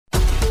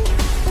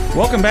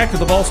Welcome back to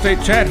the Vol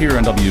State Chat here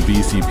on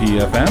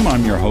WBCP-FM.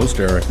 I'm your host,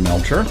 Eric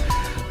Melcher.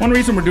 One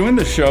reason we're doing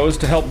this show is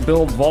to help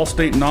build Vol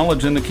State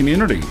knowledge in the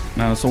community.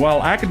 So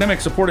while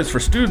academic support is for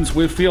students,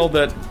 we feel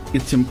that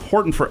it's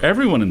important for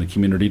everyone in the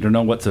community to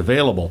know what's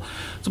available.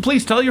 So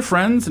please tell your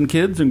friends and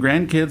kids and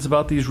grandkids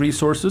about these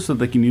resources so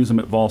they can use them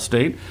at Vol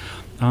State.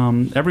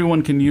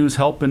 Everyone can use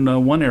help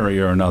in one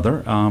area or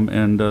another,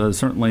 and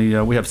certainly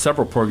we have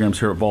several programs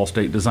here at Vol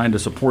State designed to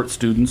support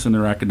students in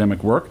their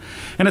academic work,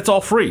 and it's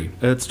all free.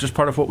 It's just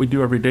part of what we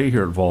do every day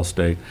here at Vol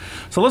State.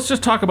 So let's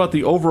just talk about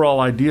the overall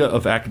idea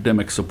of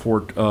academic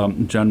support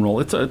in general.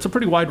 It's a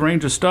pretty wide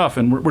range of stuff,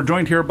 and we're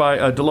joined here by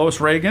Delois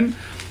Reagan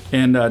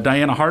and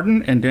Diana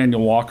Harden and Daniel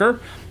Walker.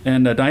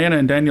 And Diana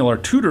and Daniel are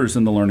tutors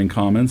in the Learning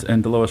Commons,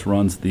 and Delois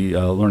runs the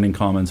Learning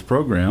Commons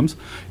programs.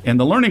 And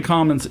the Learning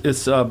Commons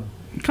is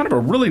kind of a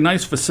really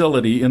nice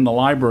facility in the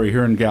library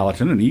here in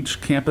Gallatin, and each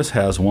campus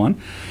has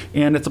one.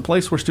 And it's a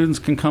place where students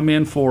can come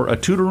in for a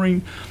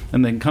tutoring,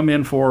 and they can come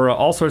in for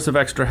all sorts of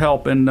extra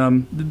help. And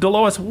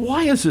Delois,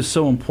 why is this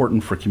so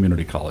important for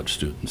community college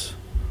students?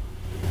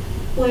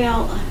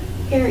 Well,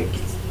 Eric,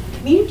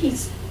 community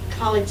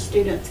college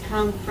students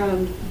come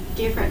from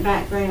different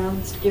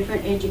backgrounds,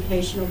 different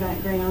educational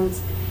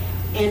backgrounds,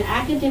 and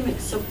academic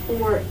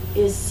support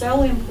is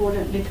so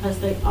important because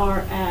they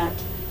are at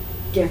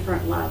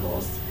different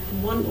levels.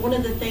 One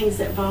of the things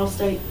that Vol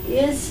State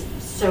is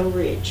so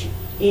rich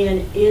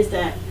in is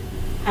that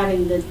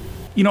having the...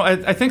 You know,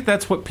 I think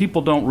that's what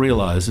people don't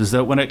realize, is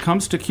that when it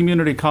comes to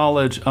community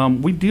college,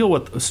 we deal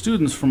with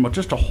students from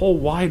just a whole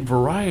wide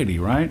variety,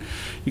 right?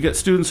 You get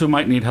students who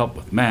might need help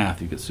with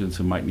math. You get students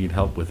who might need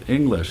help with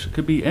English. It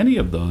could be any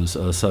of those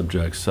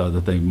subjects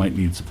that they might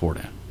need support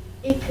in.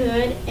 It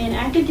could, and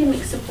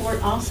academic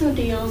support also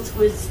deals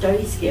with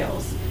study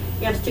skills.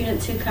 You have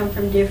students who come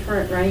from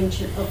different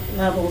range of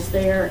levels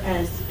there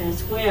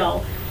as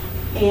well.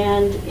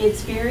 And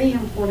it's very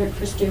important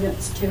for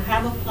students to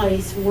have a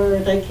place where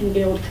they can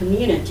build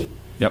community.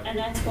 Yep. And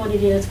that's what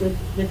it is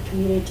with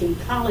community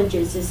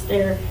colleges, is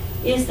there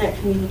is that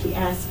community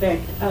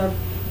aspect of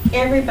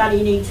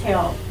everybody needs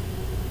help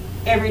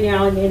every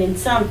now and then in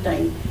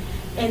something.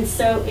 And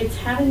so it's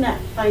having that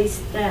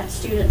place that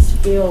students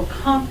feel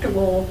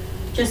comfortable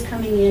just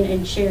coming in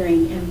and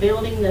sharing and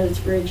building those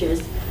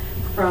bridges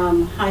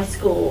from high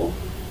school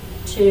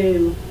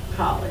to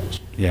college.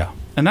 Yeah.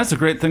 And that's the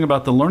great thing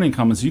about the Learning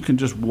Commons. You can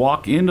just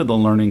walk into the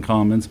Learning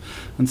Commons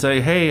and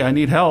say, hey, I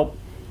need help.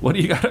 What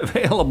do you got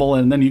available?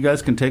 And then you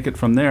guys can take it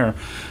from there.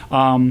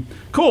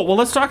 Cool. Well,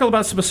 let's talk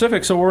about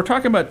specifics. So we're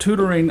talking about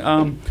tutoring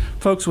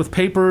folks with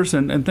papers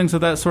and things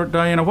of that sort.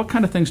 Diana, what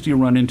kind of things do you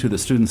run into that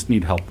students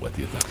need help with,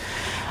 you think?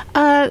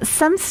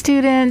 Some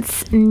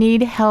students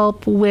need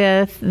help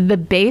with the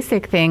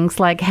basic things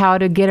like how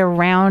to get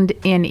around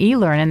in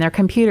eLearn and their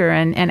computer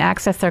and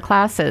access their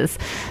classes.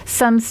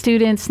 Some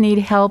students need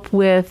help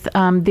with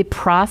the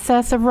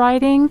process of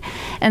writing,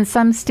 and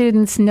some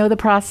students know the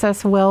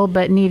process well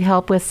but need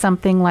help with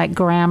something like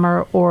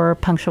grammar or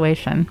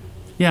punctuation.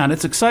 Yeah, and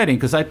it's exciting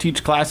because I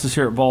teach classes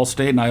here at Vol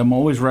State, and I am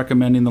always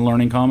recommending the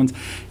Learning Commons.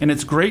 And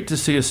it's great to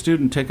see a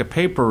student take a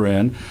paper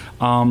in.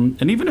 And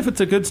even if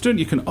it's a good student,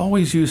 you can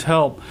always use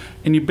help.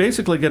 And you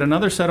basically get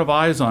another set of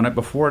eyes on it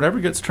before it ever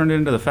gets turned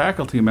into the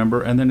faculty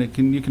member, and then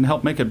you can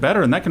help make it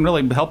better. And that can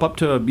really help up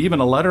to even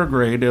a letter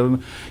grade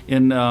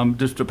in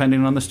just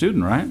depending on the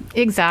student, right?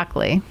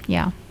 Exactly,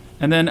 yeah.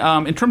 And then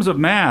in terms of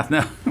math,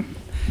 now...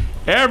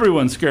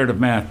 Everyone's scared of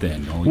math,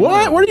 Daniel.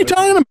 What? What are you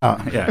talking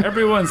about? Yeah,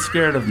 everyone's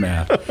scared of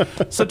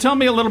math. So tell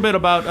me a little bit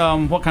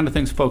about what kind of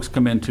things folks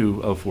come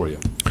into for you.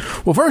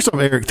 Well, first off,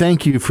 Eric,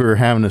 thank you for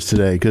having us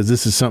today, because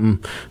this is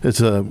something that's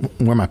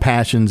where my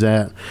passion's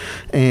at.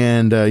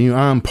 And,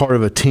 I'm part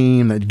of a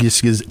team that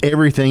just gives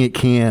everything it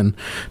can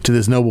to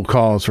this noble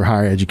cause for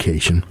higher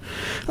education.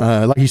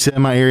 Like you said,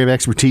 my area of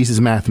expertise is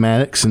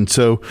mathematics. And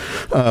so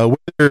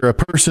whether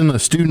a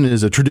student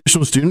is a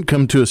traditional student,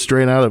 come to us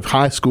straight out of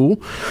high school,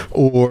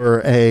 or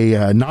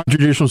a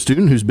non-traditional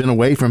student who's been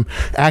away from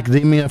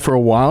academia for a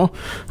while,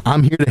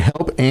 I'm here to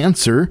help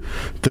answer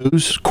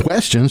those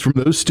questions from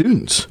those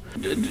students.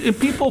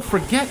 People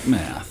forget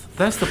math.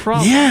 That's the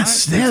problem.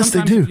 Yes, right? yes,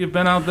 they do. If you've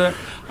been out there.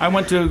 I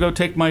went to go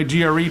take my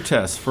GRE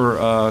test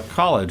for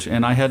college,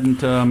 and I hadn't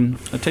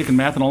taken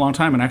math in a long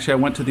time. And actually, I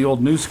went to the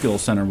old New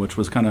Skills Center, which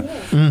was kind of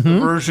the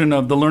version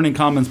of the Learning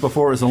Commons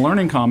before it was the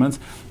Learning Commons.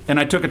 And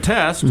I took a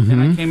test,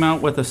 and I came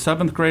out with a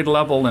 7th grade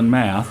level in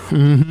math.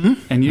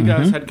 And you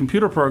guys had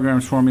computer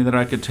programs for me that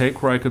I could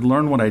take where I could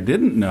learn what I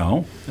didn't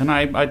know. And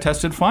I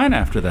tested fine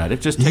after that.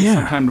 It just takes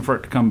some time for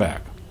it to come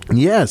back.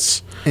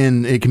 Yes,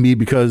 and it can be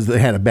because they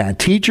had a bad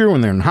teacher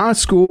when they're in high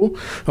school,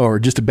 or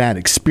just a bad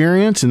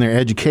experience in their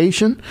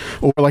education,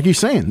 or like you're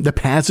saying, the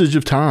passage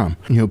of time.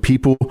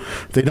 People,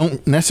 they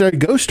don't necessarily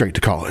go straight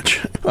to college.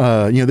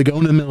 They go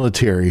into the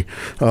military,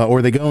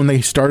 or they go and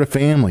they start a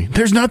family.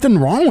 There's nothing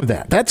wrong with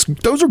that.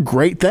 Those are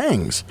great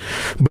things.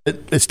 But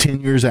it's 10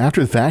 years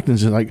after the fact, and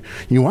it's like,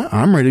 you know what?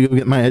 I'm ready to go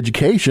get my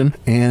education,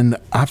 and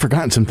I've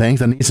forgotten some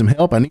things. I need some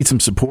help. I need some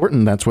support,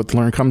 and that's what the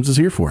Learning Commons is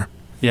here for.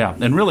 Yeah,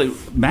 and really,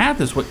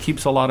 math is what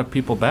keeps a lot of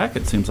people back,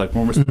 it seems like.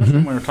 Especially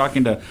when we're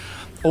talking to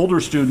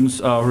older students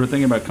who are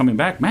thinking about coming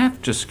back,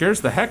 math just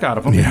scares the heck out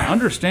of them, and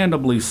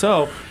understandably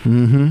so.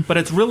 But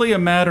it's really a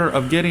matter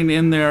of getting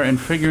in there and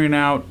figuring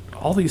out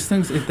all these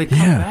things, they come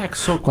back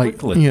so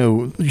quickly.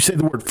 Like, you say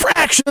the word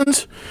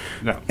fractions,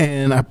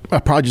 and I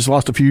probably just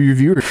lost a few of your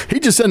viewers. He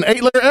just said an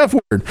 8-letter F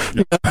word.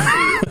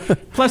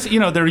 Plus,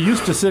 they're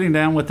used to sitting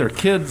down with their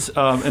kids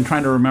and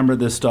trying to remember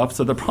this stuff,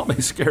 so they're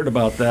probably scared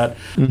about that.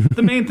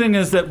 The main thing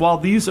is that while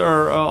these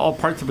are all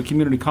parts of a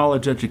community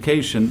college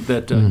education,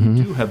 that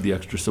you do have the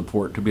extra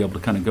support to be able to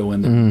kind of go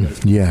in there and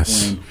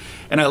explain.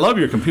 And I love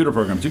your computer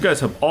programs. You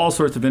guys have all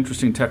sorts of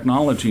interesting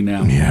technology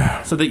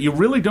now, so that you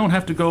really don't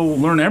have to go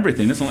learn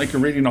everything. It's not like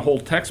you're reading a whole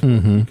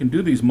textbook. You can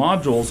do these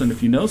modules, and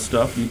if you know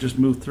stuff, you just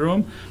move through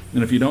them.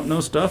 And if you don't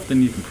know stuff,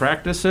 then you can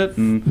practice it.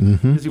 And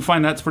do you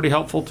find that's pretty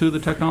helpful to the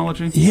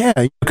technology? Yeah,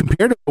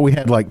 compared to what we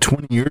had like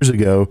 20 years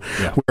ago,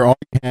 where all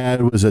we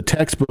had was a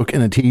textbook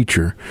and a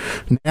teacher.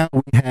 Now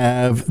we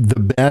have the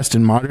best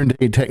in modern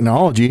day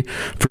technology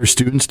for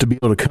students to be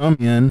able to come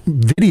in,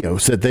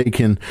 videos that they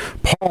can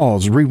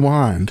pause,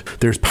 rewind.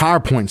 There's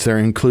PowerPoints that are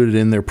included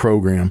in their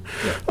program.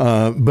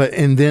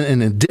 And then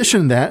in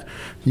addition to that,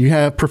 you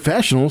have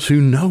professionals who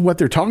know what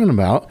they're talking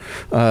about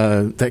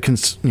that can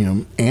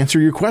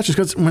answer your questions.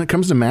 Because when it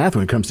comes to math,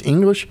 when it comes to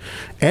English,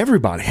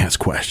 everybody has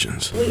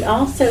questions. We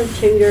also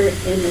tutor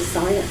in the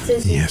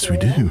sciences. Yes, we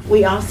do.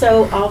 We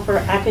also offer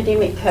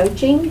academic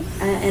coaching,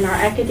 and our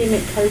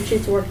academic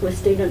coaches work with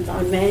students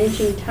on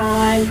managing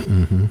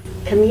time,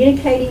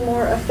 communicating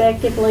more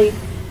effectively,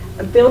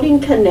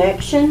 building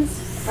connections.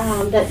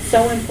 That's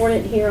so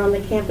important here on the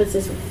campus.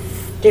 Is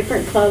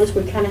different clubs.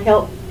 We kind of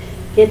help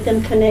get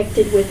them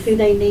connected with who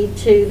they need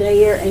to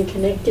there, and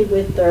connected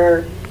with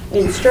their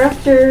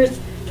instructors,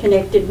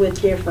 connected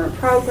with different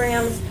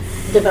programs,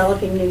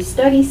 developing new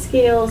study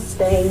skills,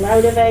 staying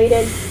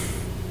motivated.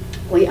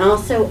 We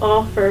also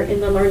offer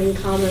in the Learning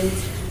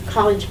Commons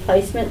college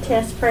placement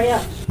test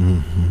prep.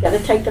 Got to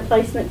take the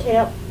placement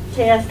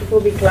test. We'll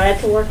be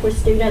glad to work with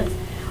students.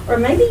 Or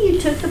maybe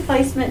you took the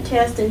placement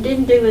test and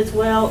didn't do as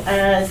well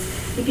as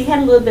if you had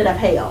a little bit of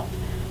help,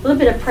 a little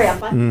bit of prep,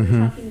 like we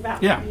were talking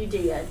about what you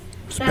did.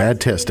 It's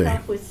bad test day.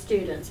 Help with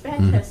students,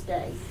 bad test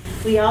day.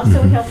 We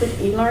also help with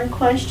eLearn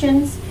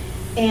questions,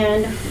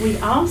 and we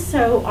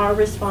also are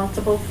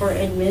responsible for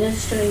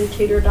administering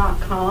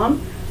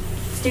Tutor.com.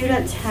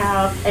 Students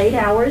have 8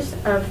 hours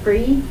of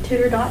free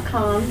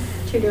Tutor.com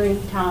tutoring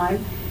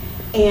time,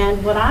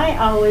 and what I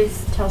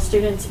always tell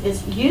students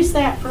is use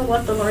that for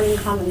what the Learning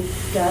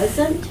Commons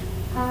doesn't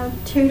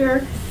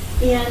tutor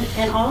in,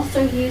 and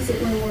also use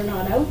it when we're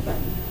not open.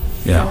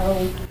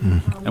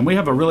 And we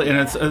have a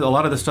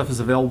lot of this stuff is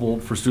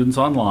available for students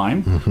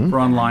online, for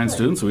online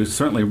students. So we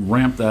certainly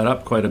ramped that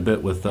up quite a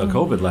bit with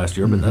COVID last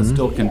year, but that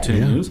still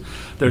continues.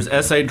 There's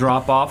essay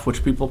drop-off,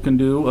 which people can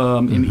do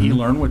in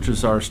eLearn, which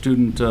is our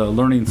student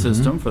learning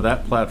system for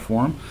that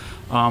platform.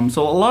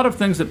 So a lot of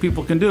things that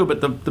people can do,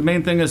 but the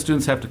main thing is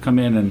students have to come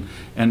in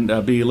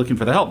and be looking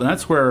for the help. And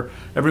that's where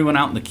everyone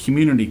out in the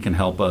community can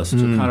help us to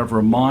kind of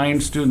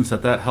remind students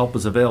that help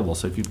is available.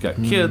 So if you've got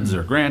kids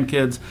or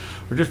grandkids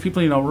or just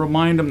people,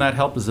 remind them that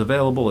help is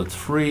available. It's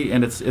free,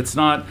 and it's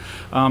not,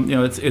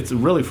 it's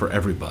really for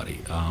everybody.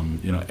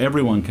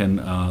 Everyone can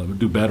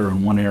do better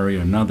in one area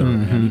or another.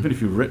 And even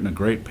if you've written a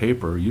great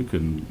paper, you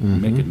can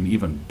make it an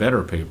even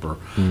better paper.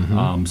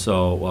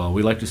 So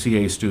we like to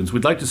see A students.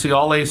 We'd like to see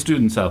all A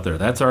students out there.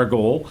 That's our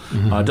goal.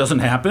 It doesn't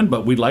happen,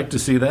 but we'd like to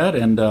see that,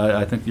 and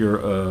I think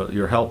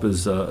your help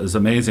is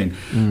amazing.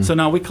 So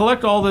now we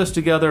collect all this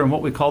together in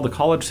what we call the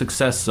College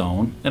Success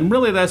Zone, and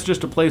really that's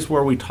just a place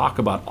where we talk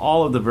about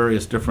all of the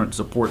various different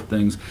support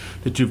things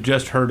that you've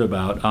just heard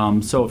about.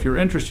 So if you're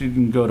interested, you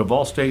can go to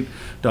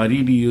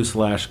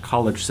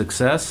volstate.edu/college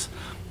success.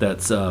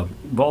 That's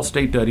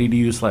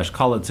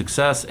volstate.edu/college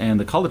success, and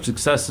the College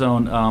Success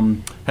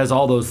Zone has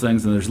all those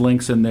things, and there's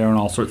links in there and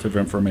all sorts of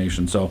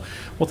information. So,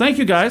 well, thank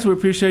you guys. We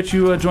appreciate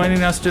you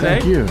joining us today.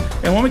 Thank you.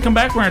 And when we come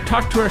back, we're going to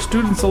talk to our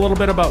students a little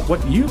bit about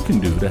what you can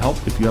do to help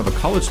if you have a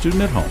college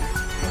student at home.